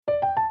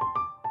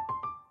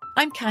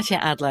I'm Katya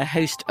Adler,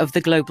 host of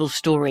The Global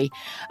Story.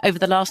 Over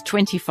the last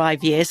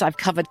 25 years, I've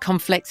covered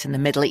conflicts in the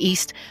Middle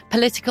East,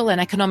 political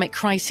and economic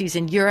crises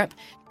in Europe,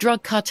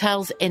 drug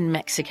cartels in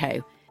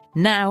Mexico.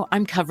 Now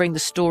I'm covering the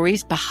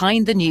stories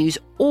behind the news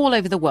all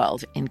over the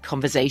world in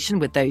conversation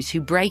with those who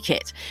break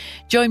it.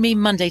 Join me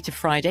Monday to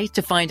Friday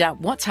to find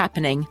out what's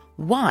happening,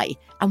 why,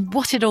 and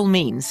what it all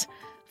means.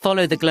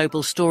 Follow The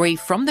Global Story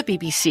from the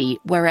BBC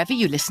wherever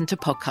you listen to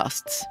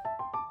podcasts.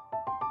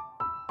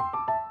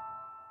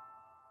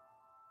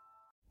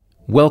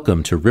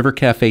 Welcome to River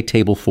Cafe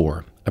Table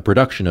 4, a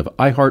production of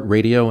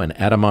iHeartRadio and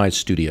Atomize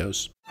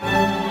Studios.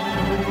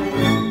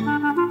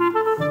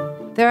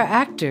 There are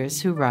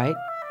actors who write,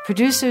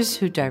 producers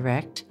who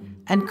direct,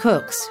 and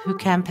cooks who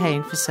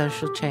campaign for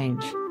social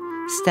change.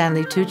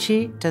 Stanley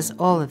Tucci does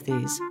all of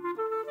these.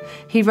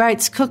 He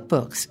writes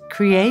cookbooks,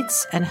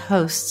 creates and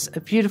hosts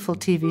a beautiful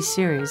TV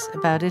series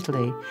about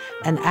Italy,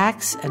 and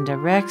acts and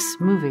directs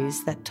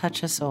movies that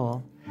touch us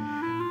all.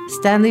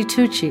 Stanley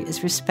Tucci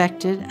is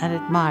respected and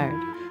admired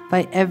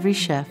by every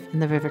chef in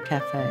the River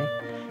Cafe,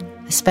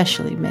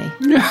 especially me.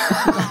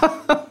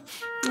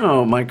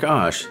 Oh, my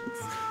gosh.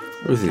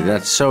 Ruthie,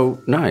 that's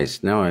so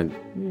nice. Now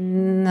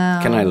No.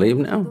 Can I leave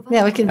now?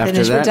 Yeah, we can After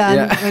finish. that? We're done.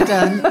 Yeah. We're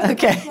done.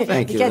 Okay.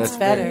 Thank you. It gets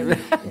better.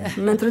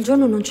 Mentre il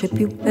giorno non c'è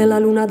più e la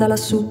luna da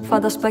lassù fa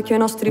da specchio ai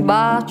nostri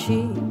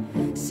baci.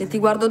 Se ti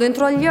guardo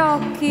dentro agli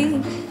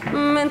occhi,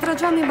 mentre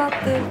già mi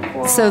batte il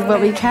cuore. So what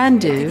we can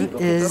do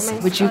is,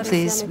 would you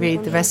please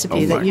read the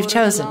recipe that you've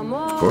chosen?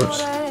 Of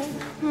course.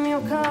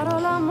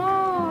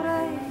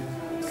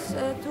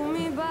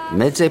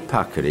 Mezze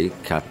paccheri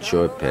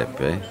cacio e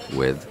pepe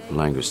with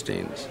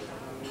langoustines.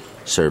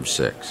 Serve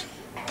 6.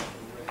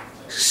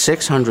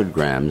 600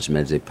 grams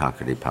mezze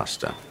paccheri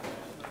pasta.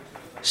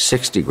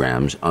 60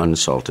 grams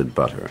unsalted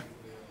butter.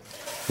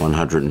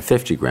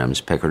 150 grams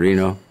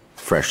pecorino,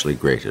 freshly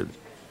grated.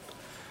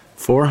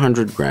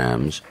 400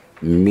 grams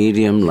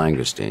medium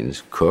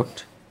langoustines,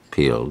 cooked,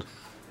 peeled,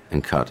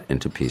 and cut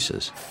into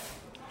pieces.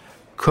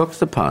 Cook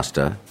the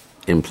pasta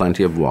in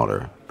plenty of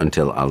water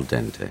until al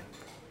dente.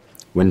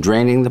 When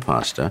draining the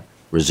pasta,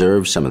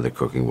 reserve some of the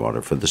cooking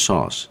water for the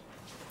sauce.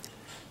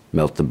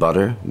 Melt the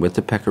butter with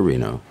the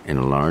pecorino in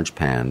a large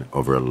pan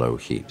over a low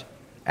heat,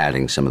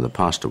 adding some of the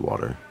pasta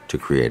water to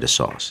create a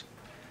sauce.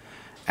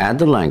 Add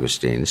the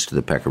langoustines to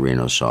the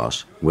pecorino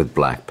sauce with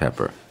black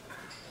pepper.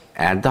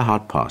 Add the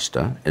hot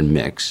pasta and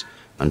mix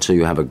until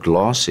you have a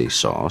glossy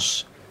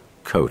sauce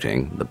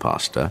coating the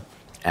pasta,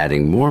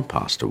 adding more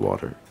pasta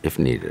water if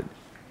needed.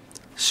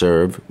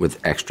 Serve with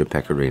extra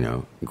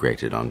pecorino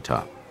grated on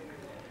top.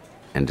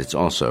 And it's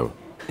also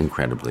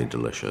incredibly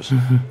delicious.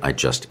 Mm-hmm. I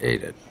just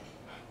ate it.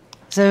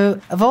 So,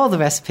 of all the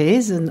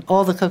recipes and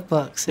all the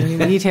cookbooks, and you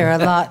eat here a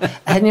lot,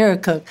 and you're a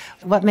cook,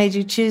 what made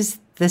you choose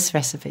this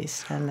recipe,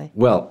 Stanley?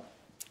 Well,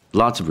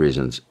 lots of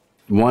reasons.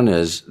 One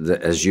is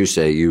that, as you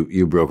say,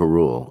 you broke a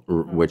rule,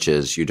 which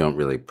is you don't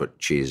really put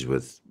cheese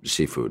with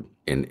seafood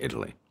in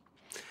Italy.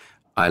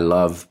 I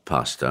love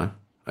pasta.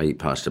 I eat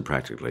pasta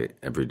practically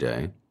every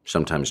day,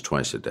 sometimes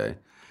twice a day.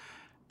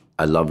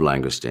 I love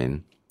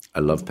langoustine. I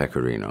love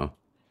pecorino.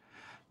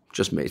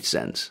 Just made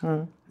sense.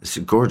 It's a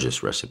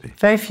gorgeous recipe.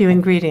 Very few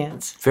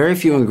ingredients. Very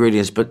few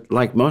ingredients, but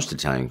like most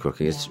Italian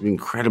cooking, it's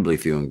incredibly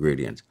few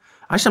ingredients.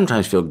 I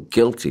sometimes feel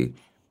guilty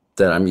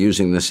that I'm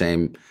using the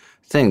same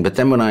thing, but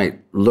then when I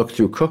look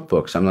through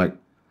cookbooks, I'm like,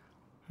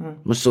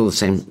 it's still the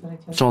same.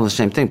 It's all the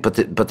same thing, but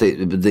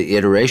the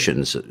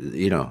iterations,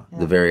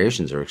 the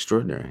variations are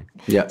extraordinary.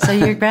 Yeah. So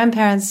your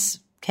grandparents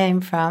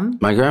came from?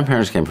 My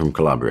grandparents came from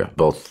Calabria,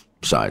 both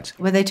sides.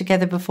 Were they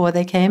together before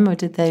they came, or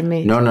did they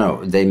meet?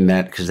 No, they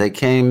met because they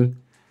came.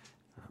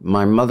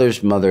 My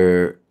mother's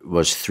mother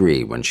was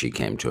 3 when she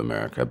came to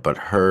America, but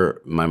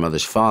my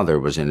mother's father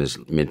was in his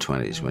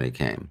mid-20s when he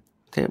came.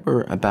 They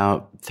were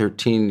about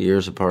 13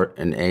 years apart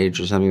in age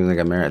or something when they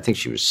got married. I think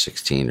she was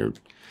 16 or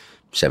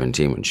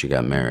 17 when she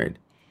got married.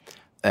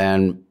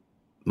 And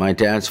my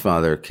dad's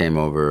father came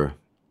over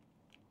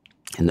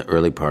in the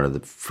early part of the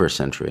first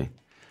century,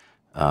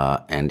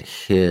 and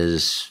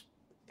his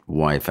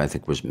wife, I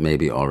think, was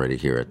maybe already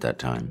here at that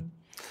time.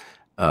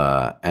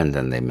 And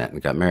then they met and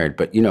got married.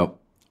 But,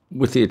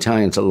 with the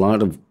Italians, a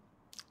lot of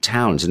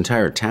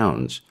entire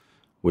towns,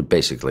 would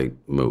basically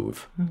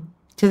move.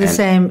 To the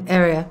same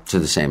area. To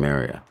the same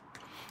area.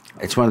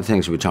 It's one of the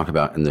things we talk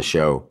about in the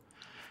show.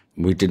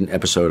 We did an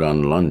episode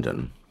on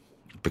London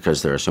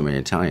because there are so many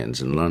Italians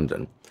in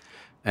London.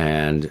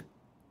 And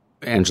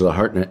Angela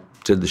Hartnett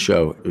did the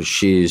show.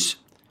 She's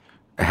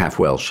half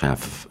Welsh,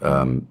 half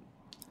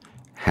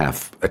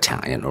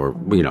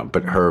Italian,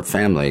 but her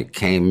family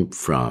came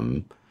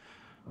from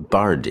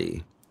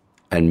Bardi,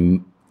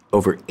 and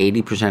over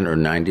 80% or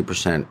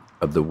 90%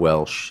 of the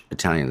Welsh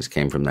Italians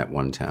came from that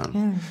one town.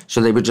 Yeah.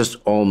 So they would just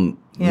all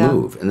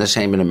move, and the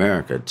same in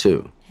America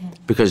too,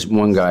 because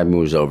one guy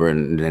moves over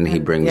and then he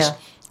brings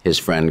his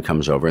friend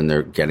comes over and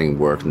they're getting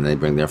work and they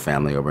bring their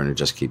family over and it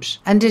just keeps.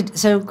 And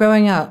so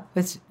growing up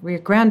with your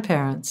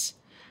grandparents,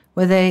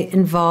 were they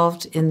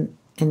involved in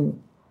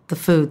the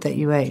food that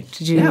you ate?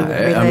 Did you?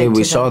 Yeah, I mean,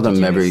 we saw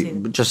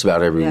them just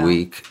about every Yeah.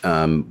 week.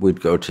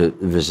 We'd go to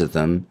visit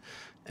them,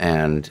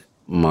 and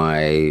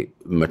my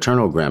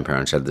maternal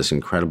grandparents had this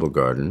incredible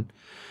garden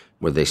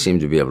where they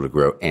seemed to be able to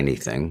grow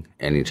anything,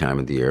 any time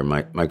of the year.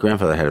 My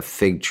grandfather had a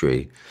fig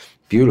tree,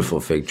 beautiful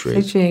fig tree.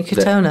 Fig tree in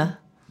Katona.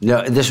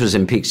 No, this was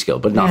in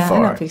Peekskill, but not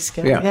far. I know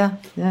Peekskill.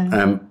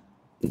 Yeah.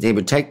 They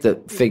would take the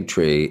fig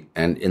tree,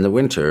 and in the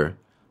winter,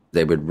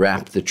 they would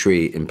wrap the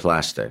tree in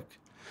plastic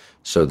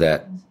so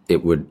that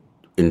it would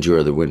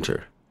endure the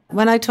winter.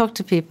 When I talk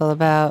to people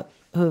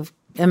who've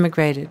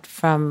immigrated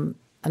from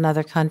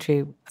another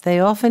country, they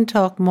often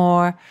talk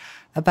more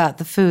about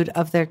the food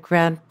of their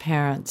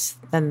grandparents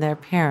than their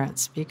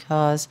parents,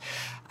 because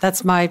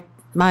that's my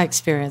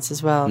experience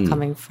as well,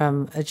 coming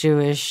from a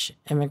Jewish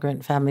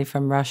immigrant family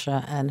from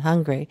Russia and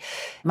Hungary.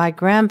 My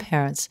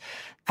grandparents,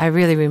 I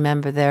really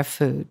remember their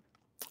food.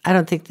 I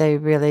don't think they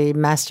really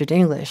mastered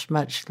English,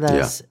 much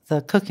less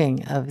the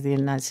cooking of the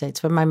United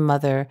States, where my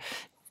mother,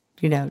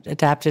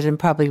 adapted, and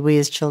probably we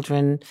as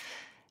children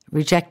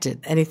rejected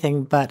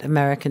anything but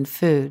American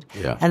food.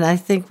 Yeah. And I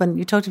think when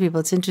you talk to people,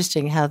 it's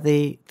interesting how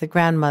the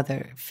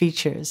grandmother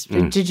features.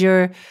 Did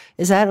your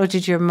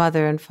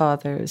mother and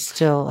father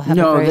still have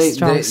a very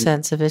strong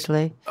sense of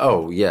Italy?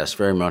 Oh, yes,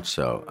 very much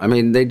so. I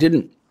mean, they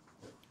didn't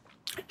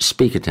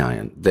speak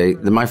Italian.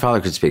 My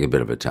father could speak a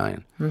bit of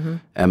Italian,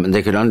 and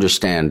they could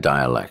understand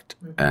dialect,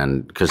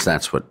 and because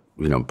that's what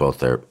both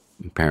their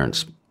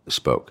parents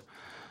spoke.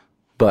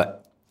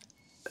 But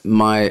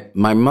my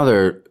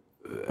mother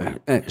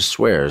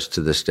swears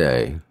to this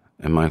day,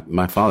 and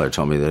my father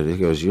told me that, he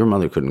goes, "Your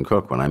mother couldn't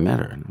cook when I met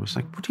her." And I was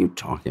like, "What are you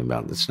talking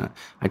about?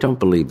 I don't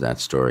believe that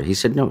story." He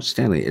said, "No,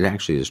 Stanley, it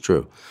actually is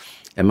true."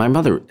 And my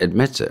mother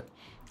admits it.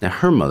 Now,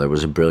 her mother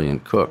was a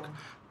brilliant cook.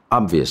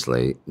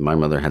 Obviously, my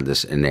mother had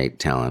this innate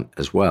talent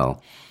as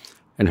well.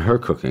 And her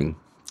cooking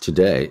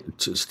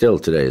still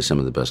today, is some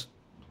of the best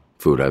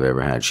food I've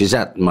ever had. She's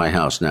at my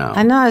house now.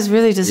 I know, I was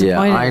really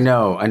disappointed. Yeah, I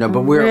know,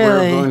 but we're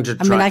going to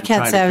try. I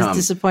can't say I was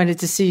disappointed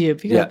to see you,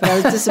 but I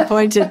was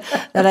disappointed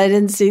that I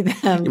didn't see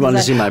them. You want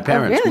to see my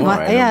parents more.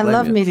 I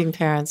love meeting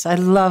parents. I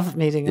love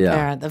meeting a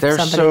parent of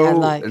somebody I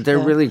like. They're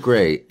really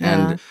great,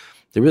 and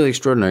they're really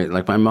extraordinary.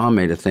 Like, my mom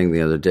made a thing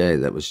the other day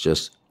that was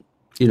just,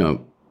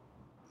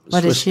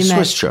 what did she make?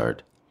 Swiss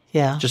chard.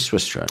 Yeah. Just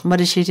Swiss chard. What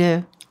did she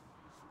do?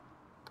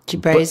 She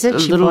braised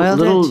it? She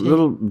boiled it?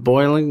 Little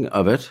boiling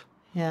of it.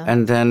 Yeah.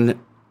 And then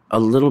a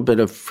little bit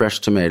of fresh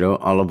tomato,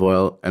 olive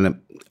oil, and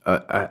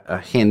a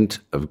hint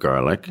of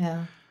garlic.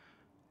 Yeah.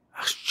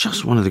 It's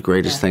just one of the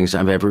greatest things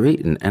I've ever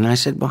eaten. And I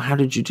said, "Well, how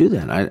did you do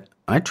that?"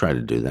 I try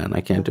to do that, and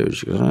I can't do it.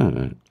 She goes,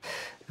 "Oh."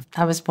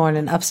 I was born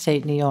in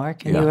upstate New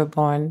York, and you were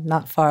born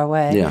not far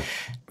away. Yeah.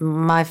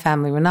 My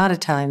family were not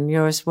Italian,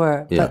 yours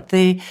were. Yeah. But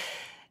the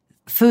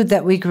food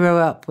that we grew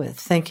up with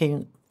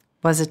thinking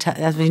was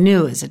as we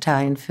knew was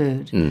Italian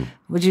food,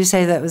 would you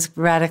say that was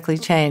radically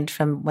changed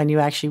from when you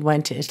actually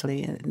went to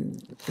Italy?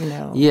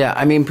 Yeah,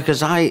 I mean,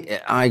 because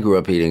I grew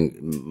up eating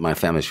my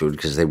family's food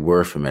because they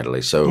were from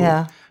Italy.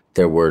 So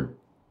there were,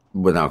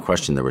 without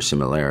question, there were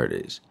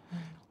similarities.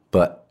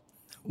 But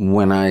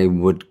when I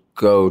would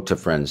go to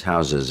friends'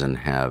 houses and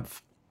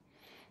have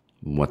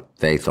what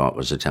they thought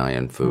was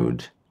Italian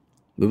food,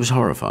 it was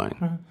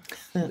horrifying.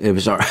 It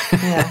was, I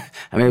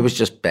mean, it was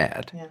just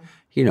bad,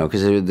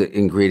 because the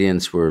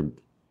ingredients were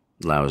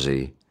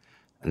lousy,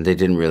 and they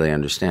didn't really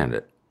understand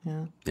it.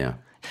 Yeah.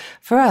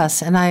 For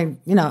us, and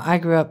I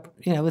grew up,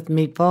 with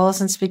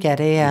meatballs and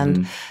spaghetti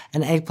and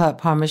eggplant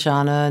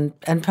parmigiano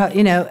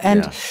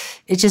and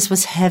it just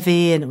was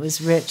heavy and it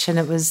was rich and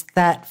it was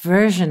that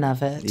version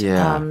of it.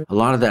 Yeah. A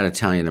lot of that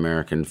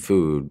Italian-American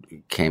food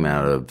came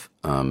out of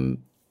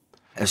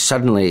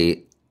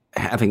suddenly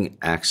having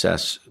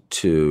access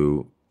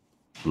to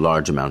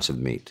large amounts of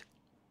meat,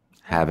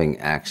 having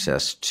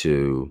access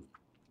to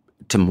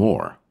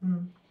more.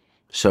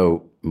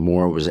 So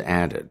more was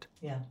added,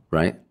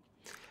 right?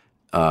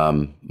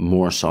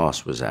 More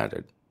sauce was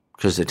added.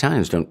 Because the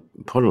Italians don't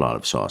put a lot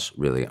of sauce,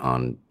 really,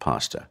 on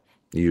pasta.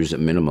 You use a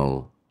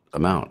minimal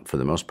amount for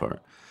the most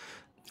part.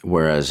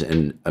 Whereas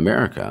in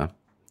America,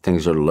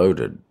 things are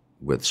loaded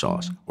with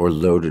sauce, or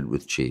loaded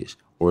with cheese,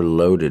 or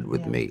loaded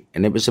with meat.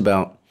 And it was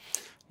about,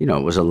 it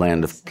was a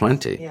land of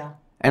plenty. Yeah.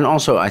 And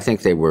also, I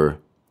think they were,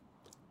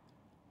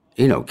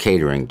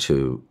 catering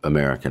to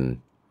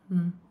American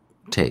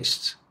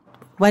tastes.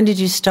 When did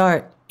you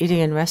start eating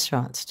in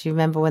restaurants? Do you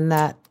remember when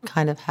that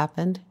kind of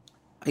happened?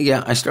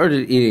 Yeah, I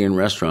started eating in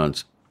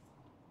restaurants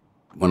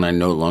when I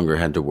no longer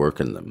had to work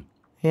in them.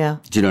 Yeah.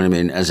 Do you know what I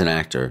mean? As an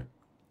actor,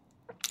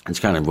 it's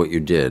kind of what you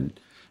did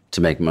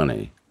to make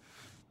money.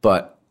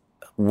 But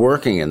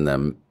working in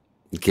them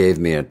gave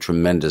me a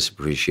tremendous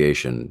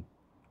appreciation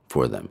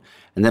for them.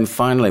 And then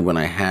finally, when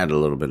I had a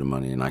little bit of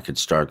money and I could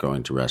start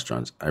going to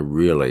restaurants, I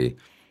really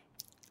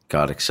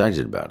got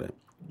excited about it.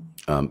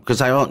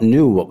 Because I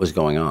knew what was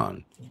going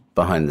on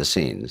behind the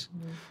scenes.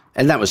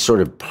 And that was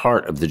sort of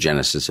part of the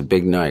genesis of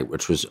Big Night,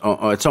 which was,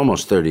 it's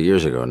almost 30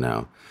 years ago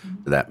now,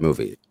 that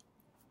movie.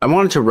 I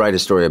wanted to write a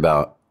story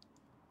about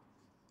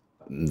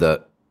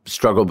the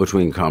struggle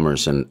between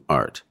commerce and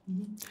art.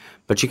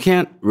 But you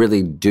can't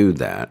really do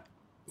that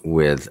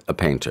with a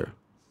painter,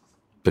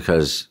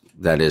 because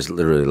that is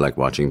literally like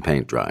watching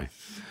paint dry.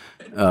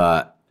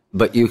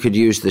 But you could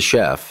use the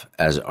chef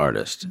as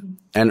artist.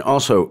 And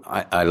also,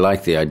 I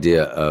like the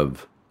idea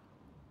of,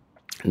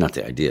 not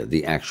the idea,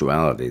 the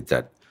actuality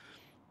that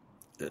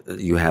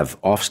you have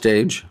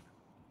offstage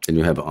and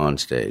you have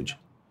onstage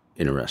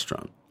in a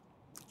restaurant,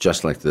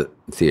 just like the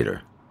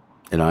theater.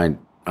 And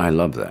I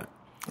love that.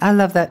 I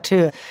love that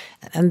too.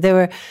 And there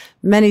were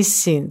many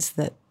scenes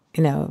that,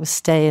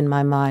 stay in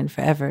my mind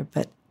forever.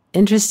 But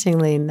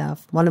interestingly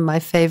enough, one of my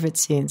favorite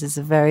scenes is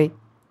the very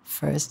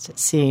first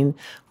scene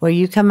where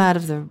you come out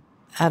of the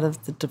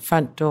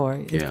front door,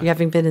 you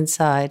having been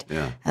inside,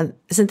 and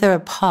isn't there a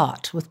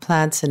pot with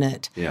plants in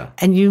it? Yeah.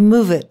 And you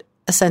move it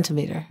a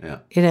centimeter.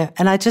 Yeah.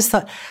 And I just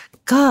thought,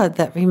 God,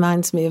 that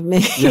reminds me of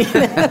me.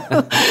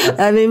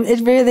 I mean,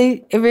 it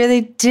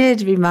really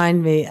did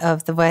remind me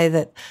of the way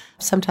that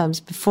sometimes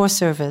before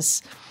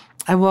service,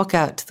 I walk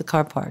out to the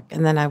car park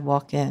and then I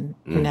walk in,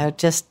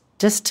 just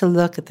to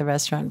look at the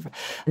restaurant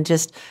and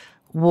just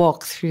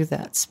walk through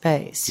that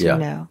space.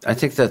 Yeah. I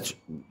think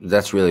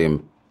that's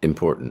really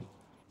important.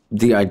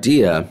 The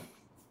idea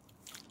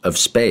of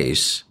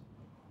space,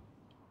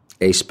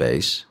 a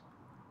space,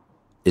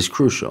 is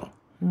crucial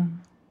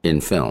in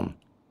film.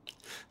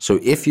 So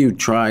if you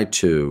try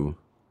to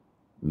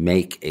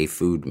make a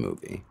food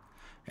movie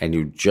and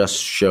you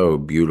just show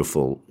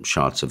beautiful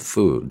shots of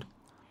food,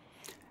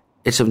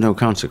 it's of no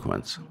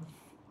consequence.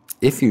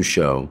 If you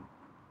show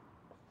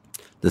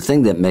the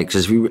thing that makes,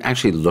 if you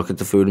actually look at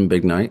the food in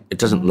Big Night, it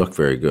doesn't look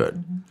very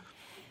good.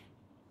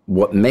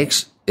 What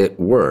makes it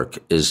work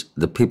is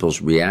the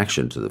people's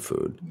reaction to the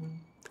food.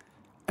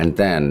 And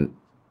then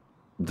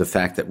the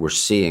fact that we're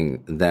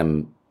seeing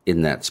them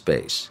in that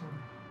space.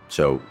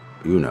 So,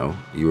 you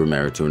were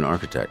married to an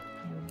architect.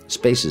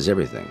 Space is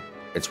everything.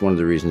 It's one of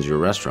the reasons your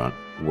restaurant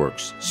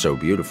works so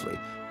beautifully,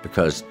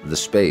 because the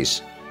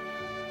space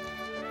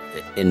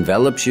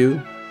envelops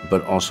you,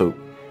 but also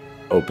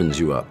opens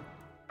you up.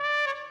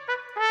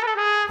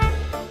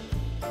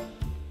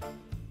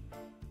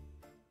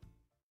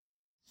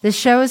 The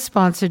show is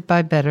sponsored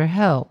by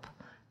BetterHelp.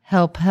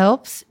 Help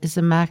helps is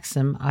a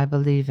maxim I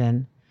believe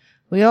in.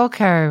 We all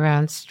carry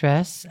around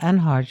stress and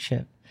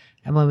hardship,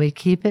 and when we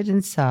keep it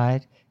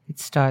inside, it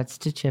starts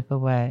to chip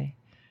away.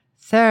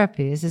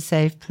 Therapy is a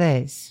safe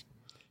place,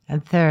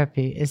 and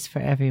therapy is for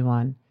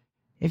everyone.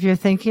 If you're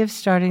thinking of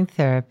starting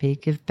therapy,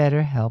 give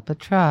BetterHelp a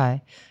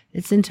try.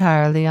 It's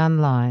entirely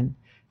online,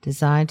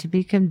 designed to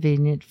be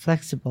convenient,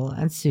 flexible,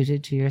 and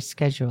suited to your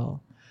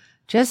schedule.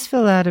 Just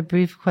fill out a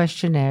brief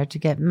questionnaire to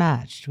get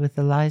matched with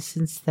a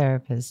licensed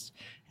therapist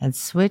and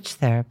switch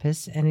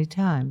therapists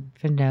anytime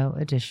for no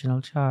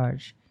additional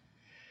charge.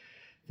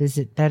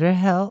 Visit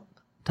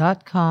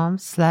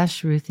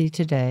BetterHelp.com/Ruthie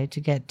today to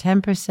get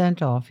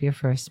 10% off your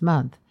first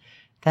month.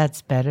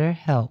 That's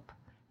BetterHelp,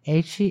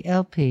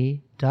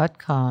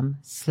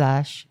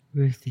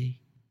 HELP.com/Ruthie.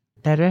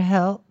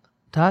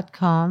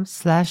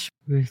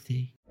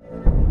 BetterHelp.com/Ruthie.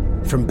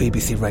 From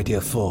BBC Radio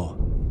 4,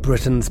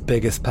 Britain's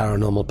biggest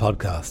paranormal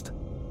podcast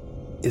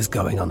is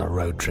going on a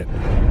road trip.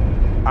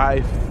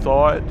 I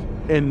thought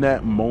in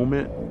that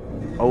moment,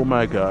 oh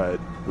my God,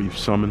 we've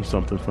summoned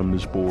something from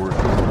this board.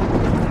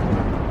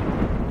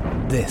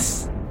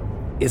 This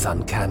is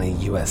Uncanny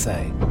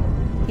USA.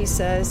 He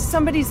says,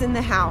 somebody's in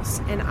the house,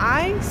 and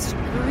I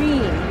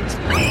screamed.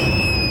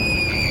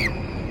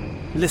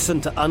 Listen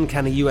to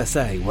Uncanny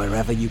USA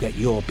wherever you get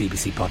your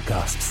BBC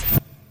podcasts,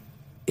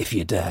 if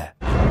you dare.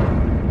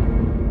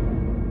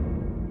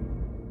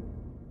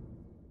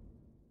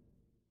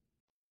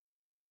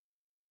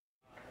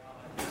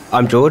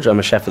 I'm George, I'm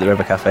a chef at the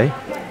River Cafe.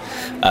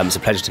 It's a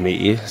pleasure to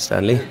meet you,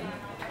 Stanley.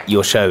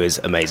 Your show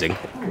is amazing,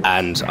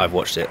 and I've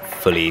watched it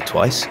fully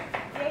twice.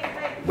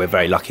 We're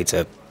very lucky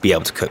to be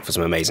able to cook for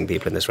some amazing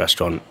people in this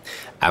restaurant,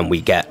 and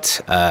we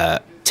get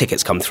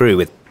tickets come through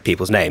with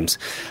people's names.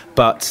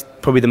 But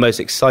probably the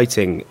most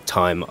exciting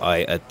time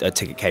a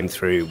ticket came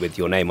through with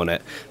your name on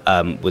it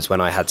was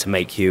when I had to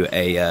make you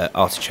a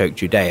artichoke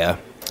Judea.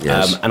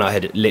 Yes. And I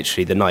had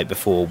literally the night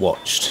before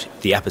watched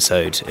the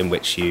episode in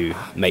which you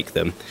make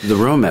them. The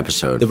Rome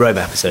episode. The Rome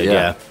episode,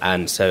 yeah.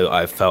 And so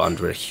I felt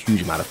under a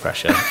huge amount of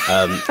pressure.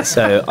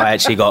 So I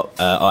actually got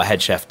our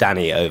head chef,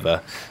 Danny,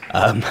 over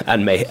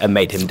and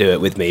made him do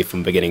it with me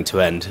from beginning to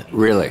end.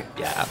 Really?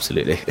 Yeah,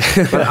 absolutely.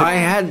 But I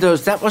had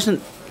those, that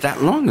wasn't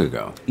that long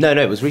ago. No,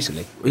 it was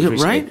recently.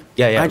 Right?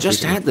 Yeah. I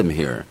just had them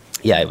here.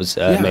 Yeah, it was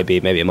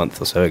maybe a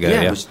month or so ago.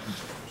 Yeah, it was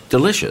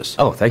delicious.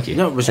 Oh, thank you.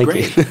 No, it was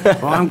great.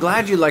 Well, I'm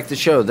glad you liked the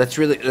show.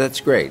 That's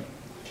great.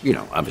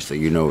 Obviously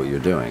you know what you're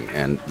doing,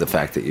 and the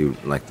fact that you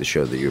like the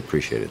show, that you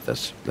appreciate it,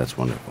 that's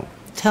wonderful.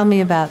 Tell me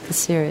about the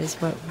series.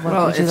 What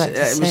would you like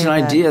to say? It was an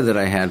idea that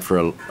I had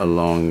for a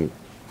long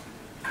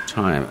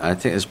time. I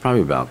think it's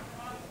probably about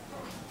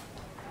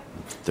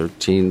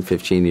 13,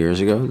 15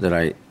 years ago that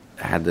I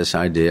had this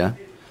idea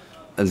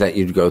that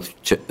you'd go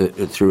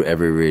through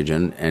every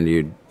region and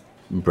you'd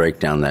break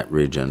down that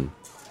region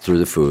through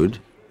the food,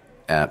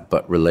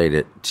 but relate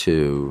it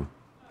to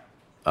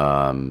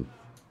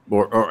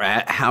Or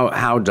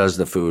how does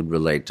the food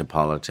relate to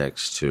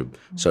politics, to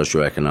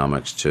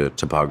socioeconomics, to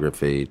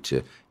topography,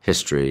 to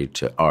history,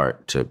 to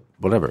art, to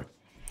whatever?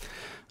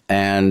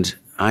 And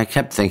I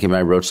kept thinking,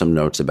 I wrote some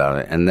notes about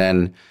it, and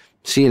then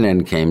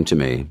CNN came to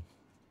me,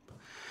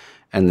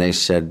 and they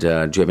said, do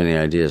you have any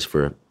ideas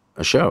for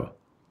a show?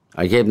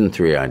 I gave them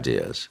 3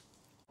 ideas.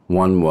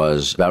 One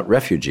was about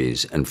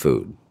refugees and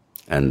food,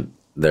 and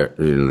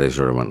they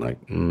sort of went like,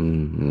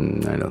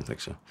 I don't think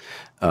so.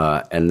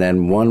 And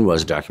then one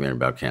was a documentary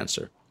about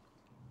cancer.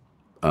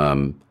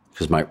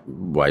 Because my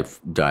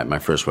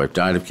first wife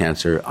died of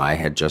cancer. I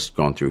had just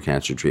gone through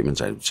cancer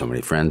treatments. I had so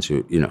many friends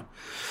who,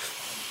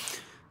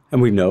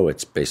 and we know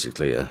it's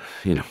basically an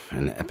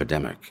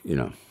epidemic,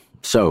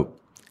 So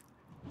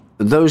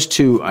those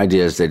 2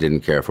 ideas they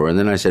didn't care for. And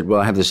then I said, well,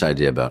 I have this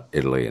idea about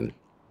Italy and,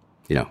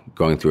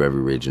 going through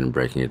every region and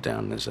breaking it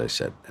down, as I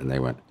said. And they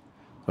went,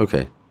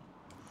 okay.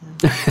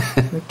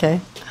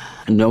 Okay.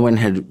 No one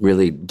had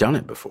really done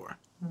it before.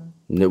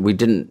 We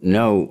didn't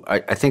know.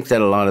 I think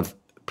that a lot of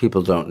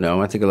people don't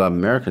know. I think a lot of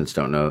Americans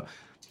don't know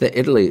that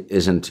Italy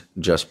isn't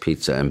just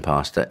pizza and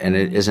pasta, and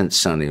it isn't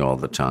sunny all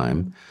the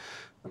time,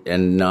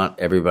 and not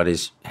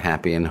everybody's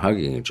happy and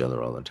hugging each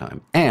other all the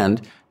time,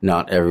 and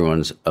not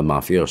everyone's a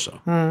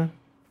mafioso.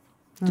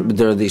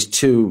 There are these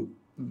 2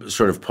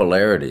 sort of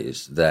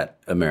polarities that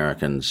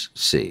Americans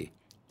see,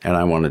 and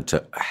I wanted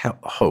to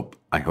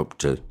I hope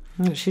to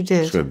she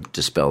did. Sort of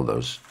dispel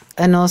those.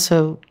 And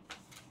also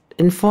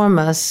inform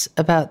us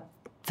about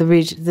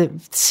the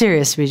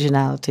serious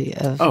regionality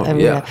of.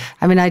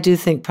 I do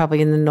think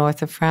probably in the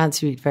north of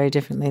France you eat very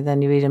differently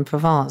than you eat in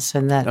Provence,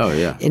 and that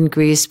in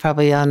Greece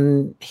probably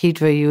on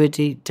Hydra you would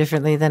eat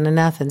differently than in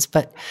Athens.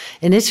 But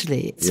in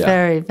Italy it's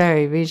very,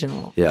 very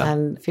regional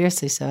and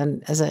fiercely so.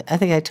 And as I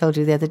think I told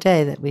you the other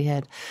day that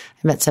I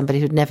met somebody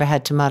who'd never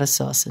had tomato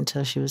sauce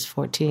until she was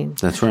 14.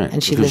 That's right.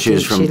 And she lived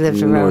in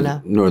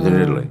Verona. Northern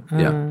Italy.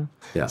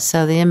 Yeah.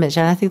 So the image,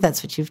 and I think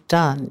that's what you've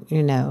done,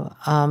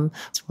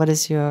 what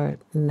is your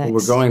next? Well,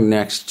 we're going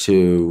next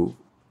to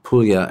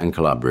Puglia and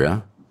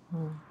Calabria,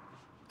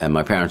 and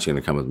my parents are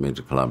going to come with me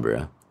to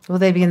Calabria. Will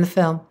they be in the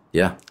film?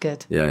 Yeah.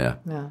 Good. Yeah.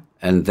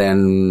 And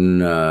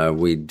then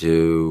we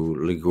do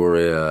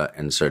Liguria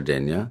and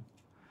Sardinia,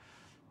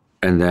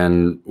 and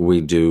then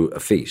we do a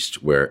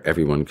feast where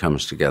everyone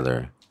comes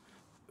together.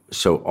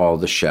 So all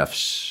the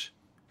chefs...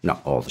 Not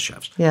all the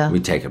chefs. Yeah. We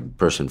take a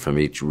person from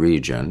each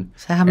region.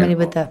 So how many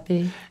would that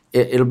be?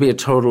 It'll be a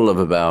total of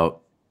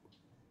about,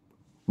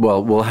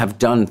 we'll have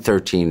done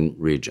 13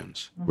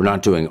 regions. We're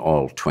not doing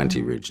all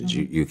 20 regions.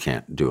 You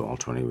can't do all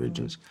 20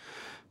 regions.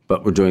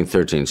 But we're doing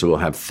 13. So we'll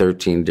have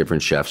 13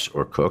 different chefs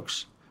or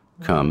cooks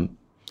come,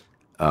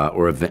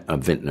 or a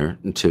vintner,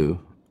 2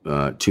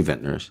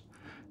 vintners.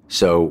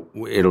 So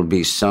it'll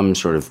be some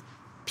sort of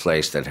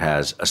place that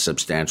has a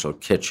substantial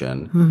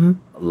kitchen,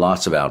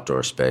 lots of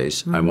outdoor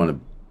space. I want to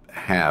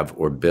have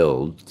or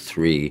build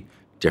 3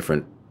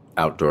 different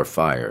outdoor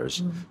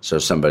fires so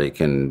somebody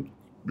can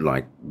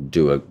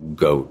do a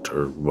goat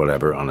or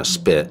whatever on a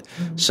spit,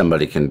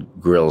 somebody can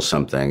grill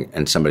something,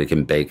 and somebody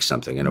can bake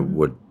something in a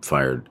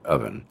wood-fired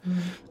oven.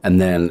 And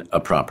then a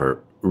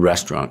proper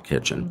restaurant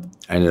kitchen.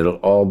 And it'll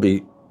all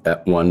be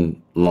at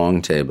one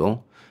long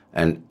table,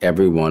 and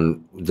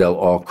they'll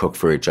all cook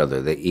for each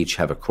other. They each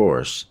have a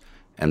course,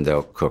 and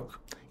they'll cook.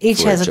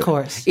 Each has a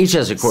course. Each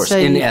has a course, so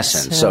in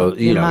essence. So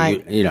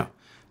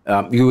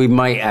we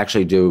might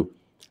actually do.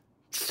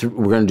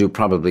 We're going to do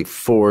probably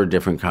 4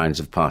 different kinds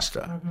of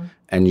pasta,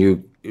 and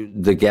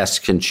the guests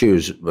can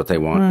choose what they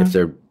want.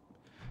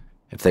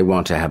 If they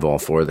want to have all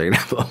 4, they can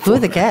have all 4. Who are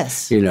the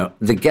guests?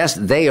 The guests.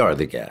 They are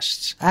the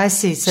guests. I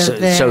see.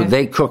 So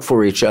they cook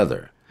for each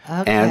other.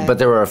 Okay. But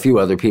there are a few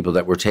other people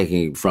that we're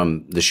taking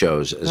from the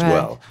shows as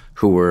well,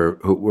 who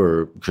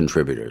were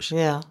contributors.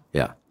 Yeah.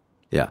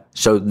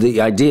 So the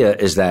idea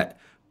is that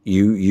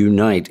you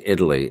unite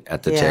Italy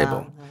at the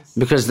table. Nice.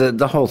 Because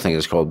the whole thing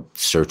is called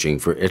Searching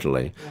for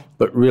Italy. Yeah.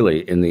 But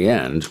really, in the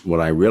end, what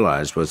I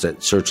realized was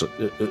that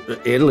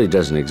Italy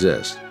doesn't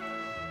exist.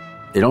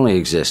 It only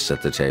exists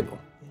at the table.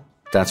 Yeah.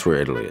 That's where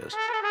Italy is.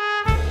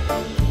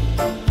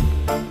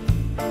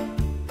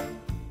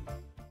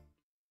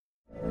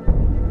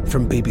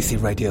 From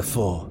BBC Radio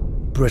 4,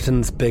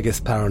 Britain's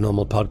biggest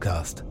paranormal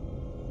podcast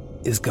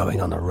is going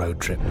on a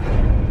road trip.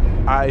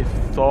 I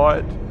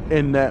thought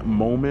in that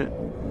moment,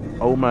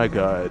 oh my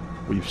God,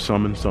 we've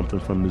summoned something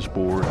from this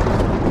board.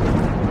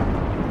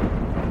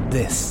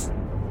 This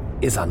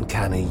is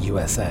Uncanny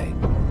USA.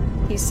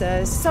 He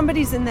says,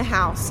 somebody's in the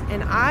house,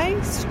 and I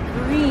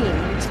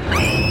screamed.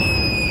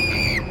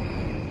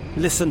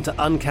 Listen to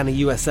Uncanny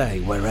USA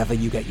wherever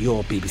you get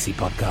your BBC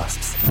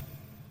podcasts,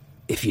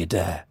 if you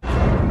dare.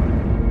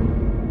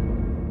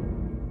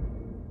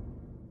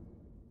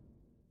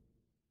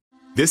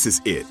 This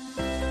is it.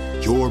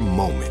 Your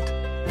moment.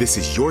 This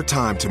is your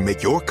time to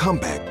make your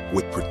comeback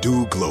with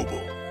Purdue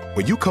Global.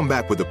 When you come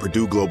back with a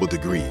Purdue Global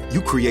degree,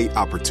 you create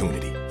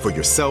opportunity for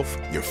yourself,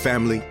 your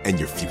family, and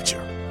your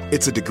future.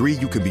 It's a degree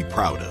you can be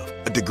proud of,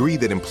 a degree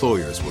that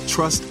employers will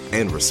trust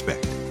and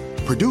respect.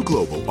 Purdue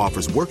Global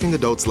offers working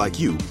adults like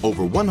you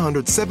over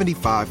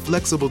 175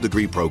 flexible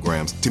degree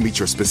programs to meet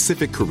your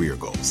specific career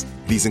goals.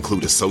 These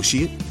include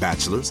associate,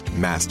 bachelor's,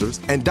 master's,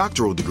 and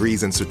doctoral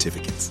degrees and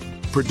certificates.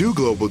 Purdue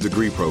Global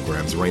degree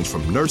programs range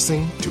from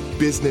nursing to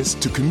business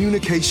to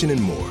communication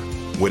and more.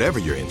 Whatever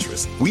your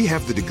interest, we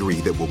have the degree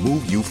that will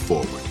move you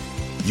forward.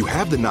 You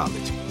have the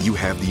knowledge, you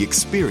have the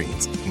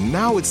experience.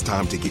 Now it's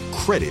time to get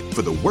credit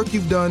for the work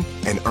you've done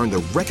and earn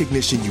the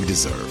recognition you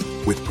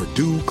deserve with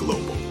Purdue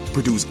Global,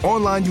 Purdue's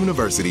online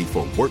university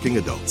for working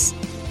adults.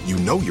 You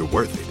know you're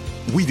worth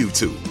it. We do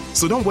too.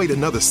 So don't wait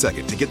another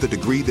second to get the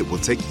degree that will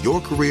take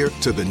your career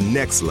to the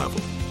next level.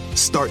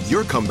 Start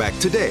your comeback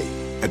today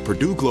at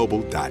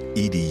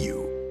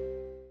purdueglobal.edu.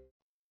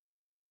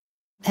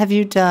 Have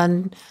you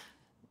done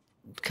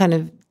kind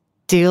of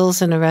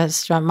deals in a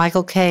restaurant?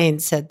 Michael Caine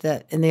said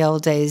that in the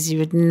old days you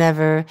would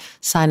never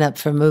sign up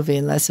for a movie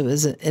unless it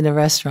was in a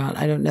restaurant.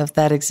 I don't know if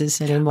that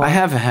exists anymore. I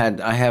have had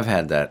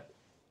that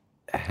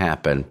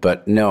happen,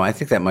 but no, I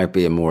think that might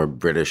be a more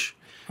British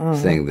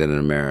thing than an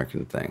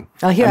American thing.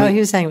 He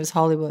was saying it was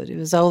Hollywood. It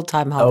was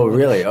old-time Hollywood. Oh,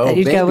 really? Oh,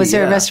 you'd go, was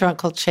there yeah. a restaurant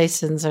called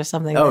Chasen's or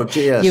something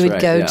yes, you would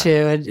right, go yeah.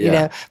 to? And, you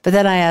know, but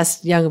then I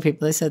asked younger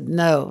people, they said,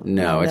 no,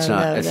 it's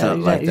not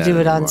like that you do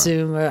it anymore. on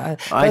Zoom.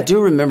 I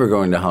do remember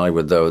going to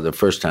Hollywood, though, the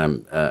first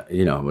time,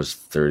 it was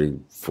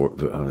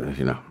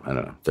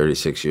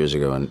 36 years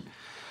ago, and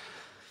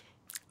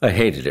I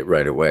hated it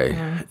right away.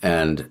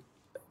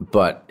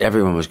 But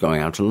everyone was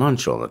going out to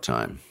lunch all the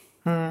time.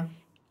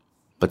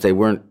 But they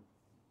weren't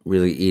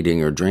really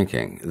eating or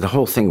drinking. The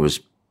whole thing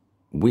was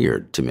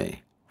weird to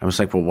me. I was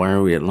like, well, why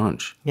are we at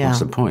lunch? Yeah. What's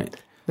the point?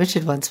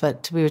 Richard once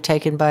we were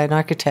taken by an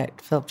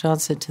architect, Philip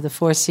Johnson, to the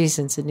Four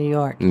Seasons in New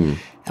York. And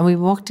we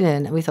walked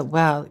in and we thought,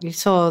 wow, you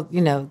saw,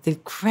 the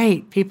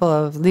great people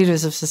of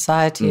leaders of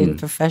society and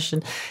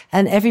profession.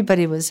 And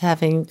everybody was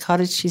having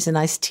cottage cheese and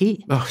iced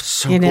tea. Oh, it's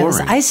so boring. It was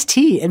boring. iced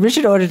tea. And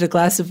Richard ordered a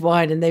glass of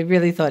wine and they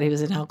really thought he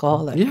was an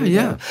alcoholic.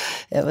 Yeah.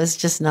 It was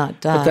just not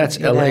done. But that's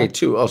L.A.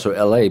 too. Also,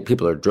 L.A.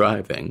 people are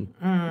driving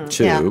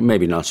too. Yeah.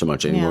 Maybe not so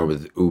much anymore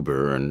with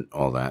Uber and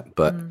all that.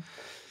 But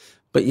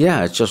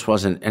yeah, it just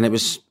wasn't. And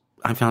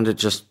I found it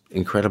just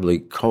incredibly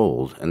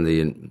cold.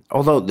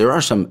 Although there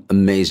are some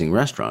amazing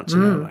restaurants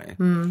in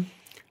LA,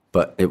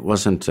 but it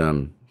wasn't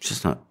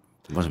just not.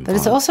 It wasn't. But fun.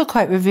 it's also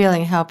quite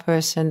revealing how a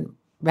person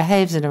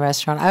behaves in a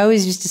restaurant. I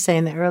always used to say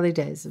in the early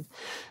days of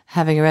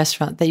having a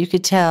restaurant that you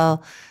could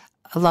tell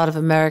a lot of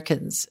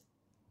Americans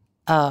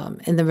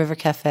in the River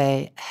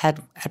Cafe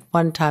had at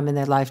one time in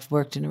their life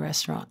worked in a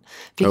restaurant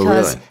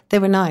because they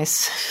were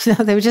nice.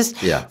 They were just,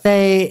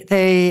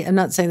 they, I'm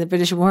not saying the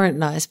British weren't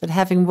nice, but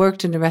having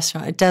worked in a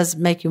restaurant, it does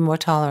make you more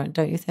tolerant,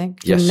 don't you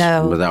think? Yes, you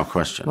know without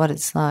question. what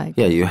it's like.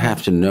 Yeah, you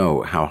have to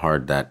know how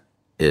hard that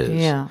is.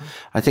 Yeah.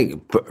 I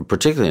think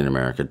particularly in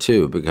America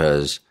too,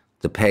 because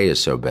the pay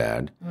is so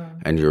bad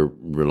and you're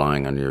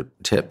relying on your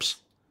tips.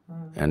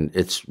 And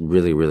it's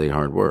really, really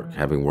hard work,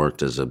 having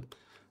worked as a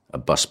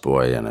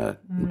busboy and a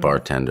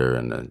bartender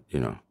and a,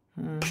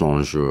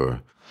 plongeur.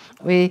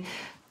 We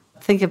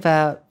think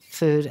about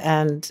food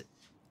and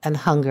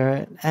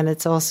hunger, and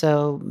it's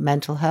also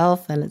mental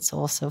health and it's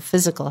also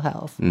physical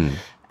health.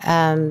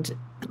 And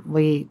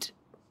we eat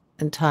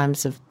in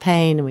times of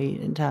pain, we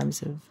eat in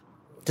times of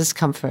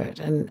discomfort.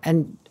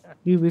 And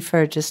you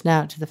referred just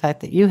now to the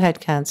fact that you had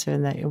cancer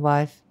and that your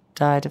wife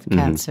died of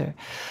cancer.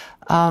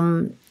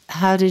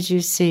 How did you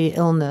see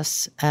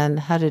illness, and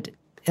how did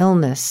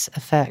illness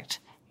affect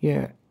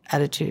your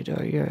attitude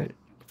or your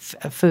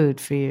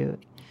food for you?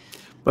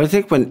 But I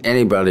think when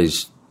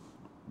anybody's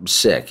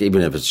sick,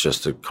 even if it's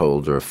just a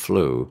cold or a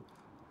flu,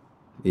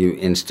 you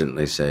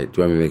instantly say, do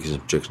you want me to make you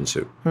some chicken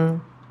soup?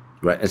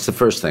 Right? It's the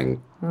first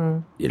thing,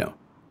 you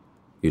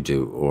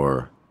do.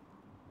 Or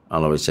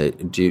I'll always say,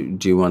 do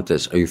you want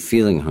this? Are you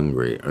feeling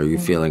hungry? Are you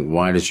feeling,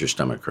 why does your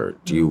stomach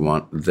hurt? Do you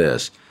want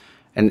this?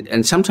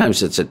 And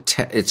sometimes it's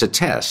a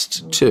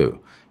test too.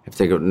 If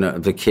they go, no,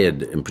 the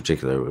kid in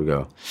particular would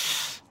go,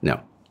 no,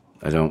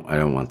 I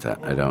don't want that.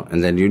 I don't.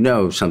 And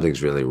then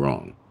something's really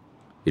wrong.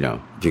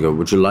 If you go,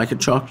 would you like a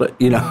chocolate?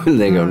 And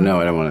they go, no,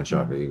 I don't want a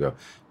chocolate. You go,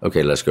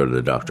 okay, let's go to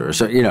the doctor. Or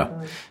so,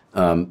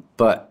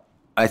 but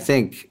I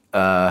think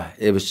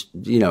it was,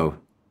 in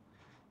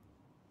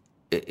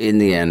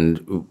the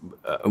end,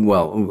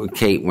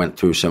 Kate went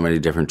through so many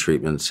different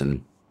treatments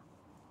and,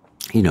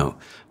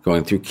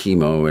 going through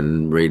chemo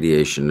and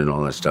radiation and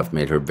all that stuff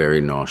made her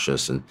very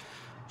nauseous, and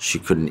she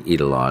couldn't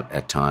eat a lot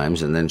at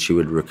times, and then she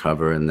would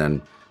recover, and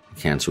then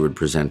cancer would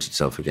present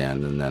itself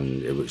again, and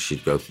then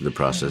she'd go through the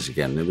process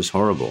again. It was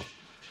horrible.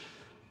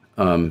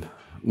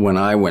 When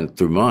I went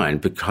through mine,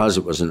 because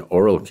it was an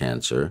oral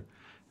cancer,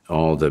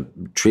 all the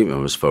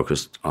treatment was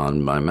focused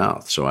on my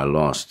mouth, so I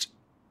lost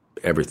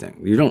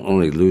everything. You don't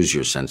only lose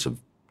your sense of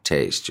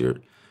taste, your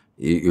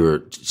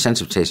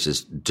sense of taste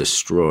is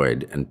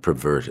destroyed and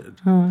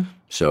perverted,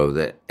 so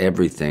that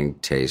everything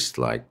tastes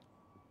like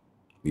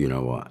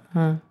what,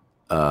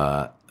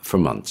 for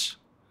months.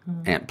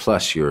 And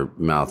plus your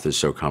mouth is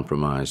so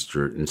compromised,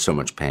 you're in so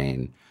much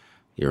pain,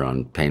 you're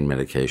on pain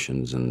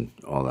medications and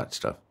all that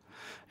stuff.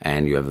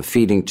 and you have a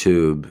feeding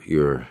tube.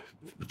 You're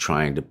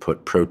trying to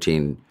put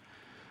protein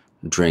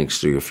drinks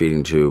through your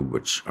feeding tube,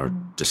 which are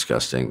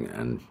disgusting,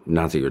 and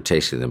not that you're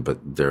tasting them, but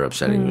they're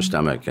upsetting your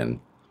stomach. And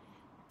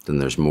then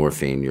there's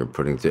morphine you're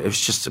putting through.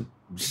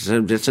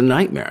 It's a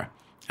nightmare.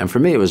 And for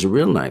me, it was a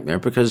real nightmare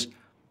because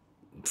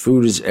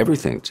food is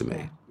everything to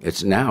me.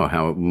 It's now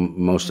how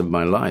most of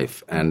my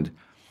life. And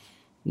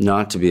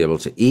not to be able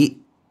to eat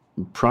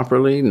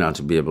properly, not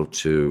to be able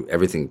to,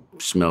 everything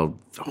smelled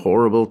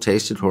horrible,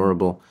 tasted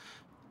horrible,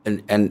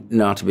 and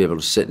not to be able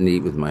to sit and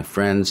eat with my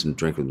friends and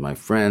drink with my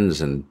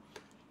friends and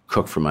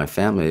cook for my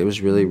family. It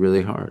was really,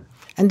 really hard.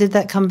 And did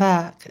that come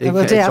back? It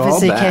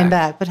obviously came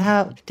back, but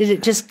how did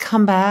it just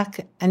come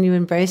back and you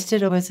embraced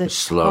it, or was it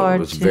slow? Hard it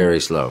was very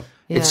slow.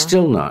 Yeah. It's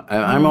still not.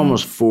 I'm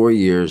almost 4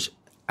 years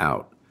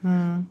out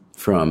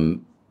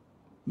from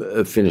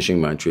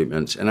finishing my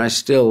treatments, and I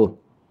still.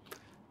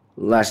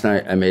 Last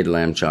night I made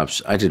lamb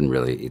chops. I didn't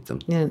really eat them.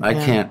 I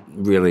can't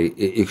really,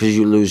 because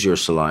you lose your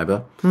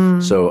saliva.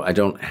 So I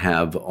don't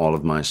have all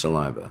of my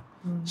saliva.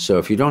 So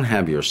if you don't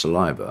have your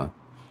saliva,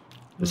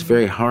 it's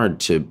very hard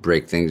to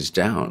break things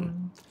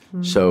down.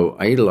 So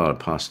I eat a lot of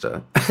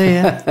pasta.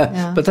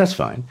 But that's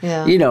fine.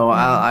 Yeah. You know,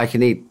 I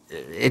can eat,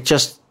 it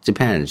just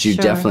depends. You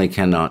definitely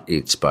cannot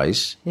eat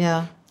spice.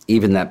 Yeah.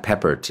 Even that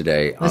pepper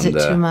today. Was it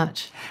too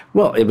much?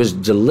 Well, it was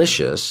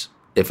delicious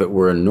if it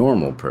were a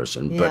normal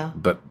person,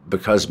 but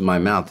because my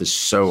mouth is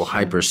so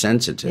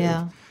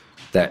hypersensitive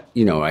that,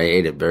 you know, I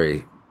ate it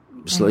very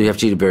slowly. You have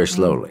to eat it very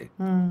slowly.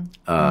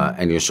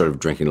 And you're sort of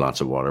drinking lots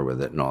of water with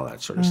it and all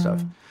that sort of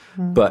stuff.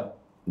 But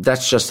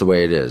that's just the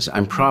way it is.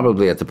 I'm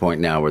probably at the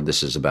point now where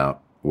this is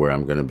about where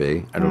I'm going to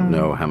be. I don't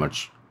know how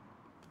much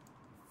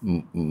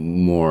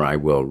more I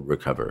will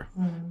recover,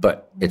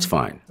 but it's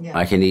fine.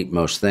 I can eat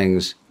most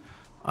things.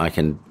 I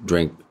can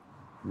drink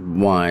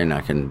wine.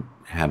 I can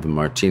have a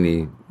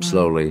martini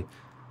slowly.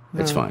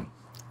 It's fine.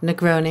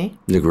 Negroni.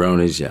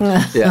 Negronis,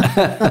 yes.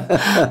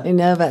 Yeah. You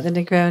know about the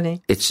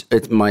Negroni.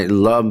 It's my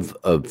love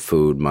of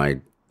food,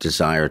 my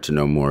desire to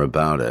know more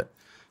about it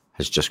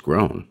has just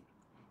grown.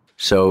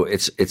 So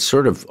it's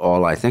sort of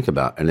all I think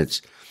about, and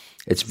it's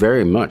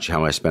very much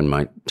how I spend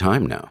my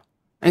time now.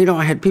 And, you know,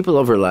 I had people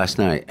over last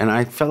night, and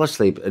I fell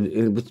asleep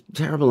with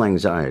terrible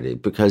anxiety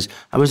because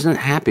I wasn't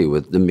happy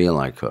with the meal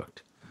I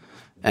cooked.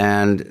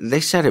 And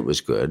they said it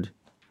was good.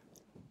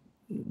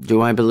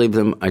 Do I believe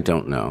them? I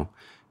don't know.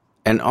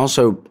 And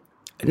also,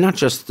 not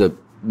just the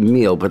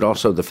meal, but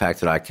also the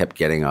fact that I kept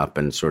getting up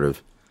and sort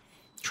of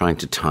trying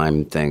to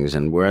time things.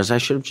 And whereas I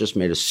should have just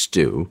made a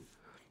stew,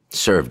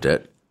 served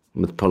it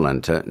with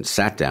polenta, and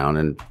sat down,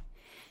 and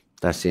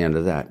that's the end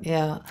of that.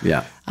 Yeah.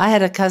 Yeah. I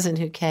had a cousin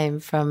who came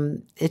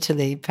from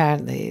Italy,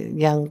 apparently, a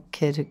young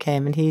kid who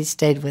came, and he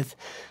stayed with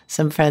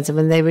some friends. And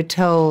when they were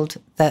told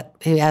that,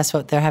 he asked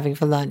what they're having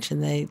for lunch,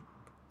 and they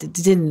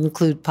didn't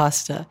include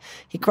pasta,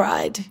 he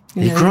cried.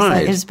 He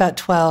cried? He was about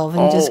 12,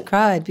 and he just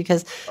cried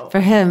because for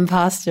him,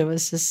 pasta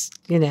was just,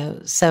 you know,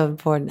 so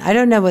important. I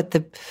don't know what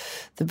the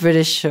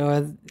British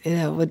or, you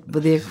know, what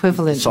the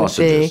equivalent would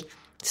be.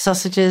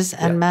 Sausages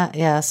and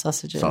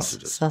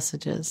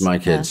sausages. My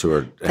kids who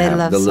are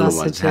the little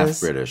ones, half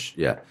British,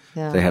 they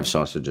have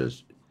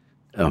sausages.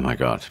 Oh my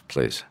God,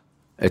 please!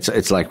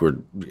 It's like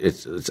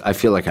I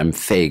feel like I'm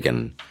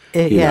Fagin,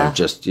 you know,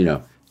 just you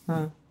know,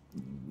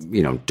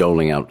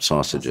 doling out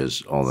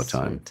sausages all the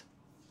time.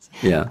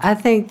 Yeah, I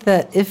think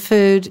that if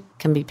food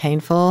can be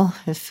painful,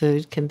 if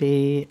food can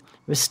be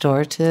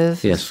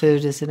restorative, if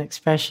food is an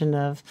expression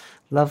of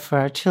love for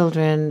our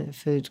children,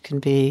 food can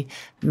be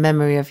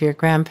memory of your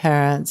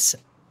grandparents.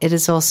 It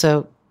is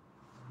also,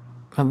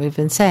 what we've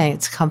been saying,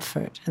 it's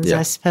comfort. And so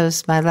I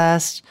suppose my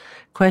last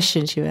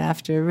question to you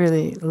after a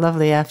really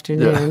lovely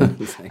afternoon,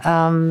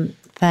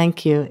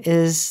 thank you,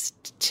 is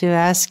to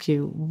ask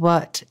you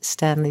what,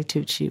 Stanley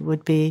Tucci,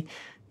 would be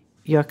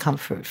your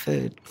comfort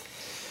food?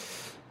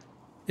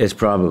 It's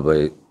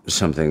probably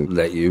something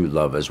that you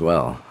love as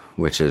well,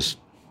 which is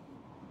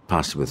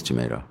pasta with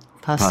tomato.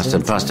 Pasta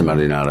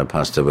marinara,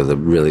 pasta with a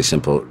really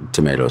simple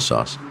tomato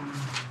sauce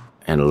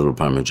and a little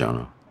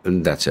Parmigiano.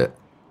 And that's it.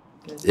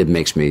 It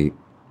makes me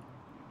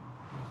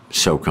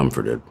so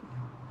comforted.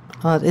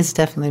 Well, it is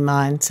definitely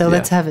mine. So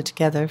let's have it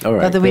together, right,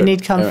 whether we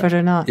need comfort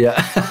or not. Yeah.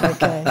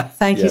 Okay.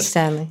 Thank you,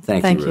 Stanley.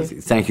 Thank you,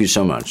 Ruthie. Thank you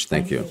so much.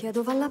 Thank you.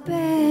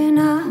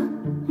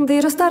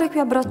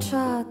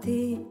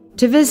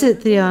 To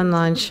visit the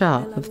online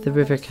shop of the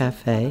River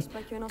Cafe,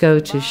 go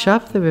to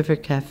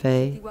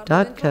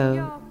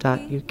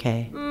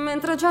shoptherivercafe.co.uk.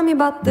 Mentre già mi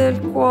batte il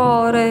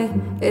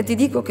cuore e ti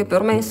dico che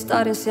per me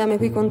stare insieme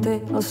qui con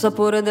te al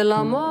sapore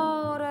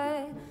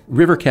dell'amore.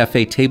 River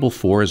Cafe Table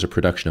 4 is a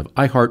production of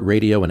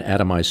iHeartRadio and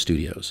Atomize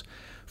Studios.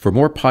 For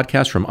more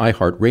podcasts from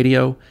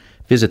iHeartRadio,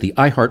 visit the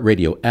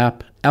iHeartRadio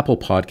app, Apple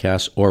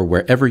Podcasts, or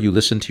wherever you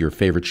listen to your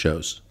favorite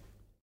shows.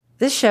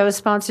 This show is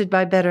sponsored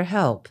by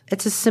BetterHelp.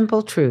 It's a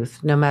simple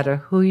truth. No matter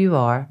who you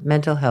are,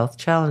 mental health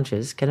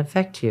challenges can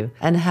affect you,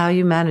 and how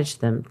you manage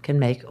them can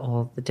make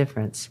all the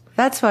difference.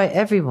 That's why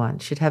everyone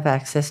should have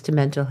access to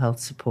mental health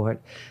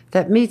support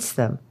that meets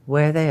them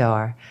where they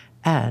are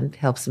and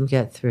helps them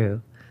get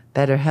through.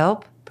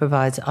 BetterHelp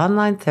provides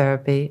online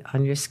therapy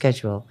on your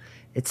schedule.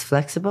 It's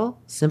flexible,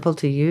 simple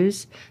to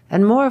use,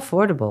 and more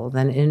affordable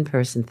than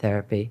in-person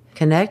therapy.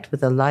 Connect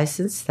with a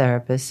licensed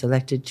therapist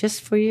selected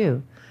just for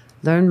you.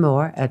 Learn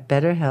more at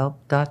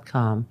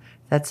BetterHelp.com.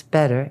 That's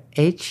better,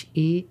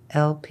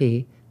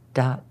 HELP.com.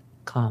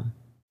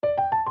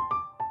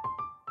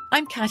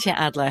 I'm Katya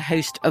Adler,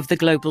 host of The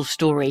Global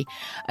Story.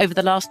 Over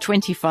the last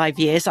 25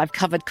 years, I've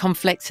covered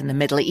conflicts in the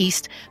Middle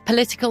East,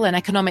 political and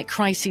economic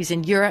crises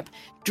in Europe,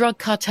 drug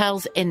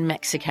cartels in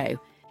Mexico.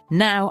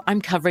 Now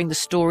I'm covering the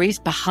stories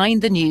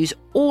behind the news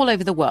all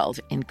over the world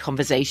in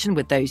conversation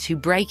with those who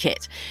break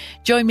it.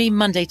 Join me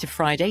Monday to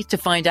Friday to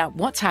find out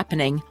what's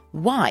happening,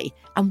 why,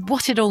 and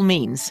what it all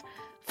means.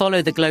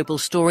 Follow The Global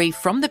Story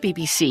from the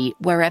BBC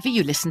wherever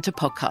you listen to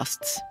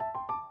podcasts.